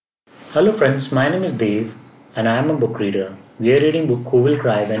Hello friends, my name is Dave and I am a book reader. We are reading book Who Will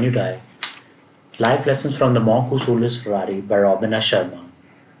Cry When You Die? Life Lessons from the Monk Who Sold His Ferrari by Robin S Sharma.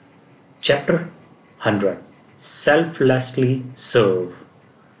 Chapter 100 Selflessly Serve.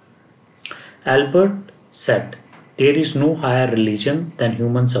 Albert said, there is no higher religion than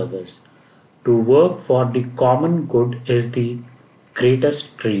human service. To work for the common good is the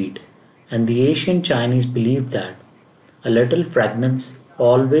greatest creed, and the ancient Chinese believed that a little fragrance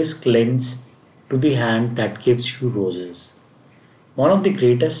always clings to the hand that gives you roses. One of the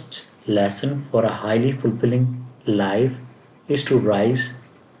greatest lessons for a highly fulfilling life is to rise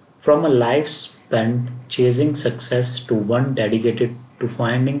from a life spent chasing success to one dedicated to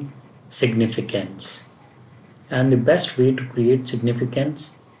finding significance. And the best way to create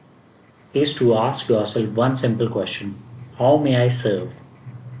significance is to ask yourself one simple question: how may I serve?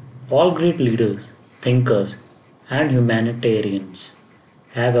 All great leaders, thinkers, and humanitarians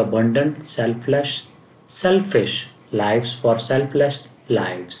have abundant, selfish lives for selfless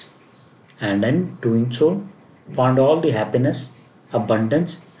lives, and in doing so, found all the happiness,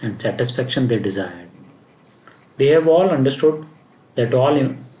 abundance, and satisfaction they desired. They have all understood that all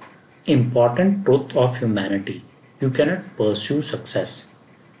important truth of humanity. You cannot pursue success.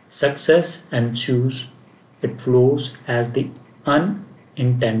 Success ensues, it flows as the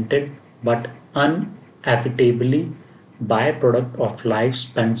unintended but inevitably byproduct of life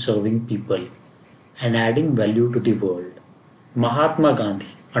spent serving people and adding value to the world. Mahatma Gandhi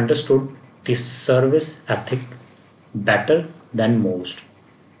understood this service ethic better than most.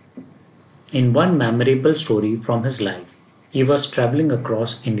 In one memorable story from his life, he was traveling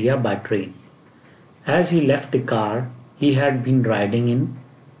across India by train. As he left the car he had been riding in,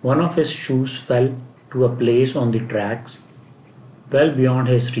 one of his shoes fell to a place on the tracks well beyond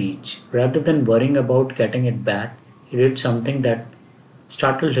his reach. Rather than worrying about getting it back, he did something that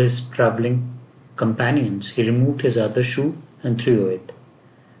startled his traveling companions. He removed his other shoe and threw it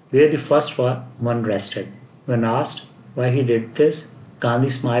where the first one rested. When asked why he did this, Gandhi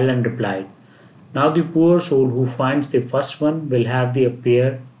smiled and replied, now the poor soul who finds the first one will have the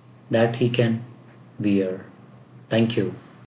pair that he can wear. Thank you.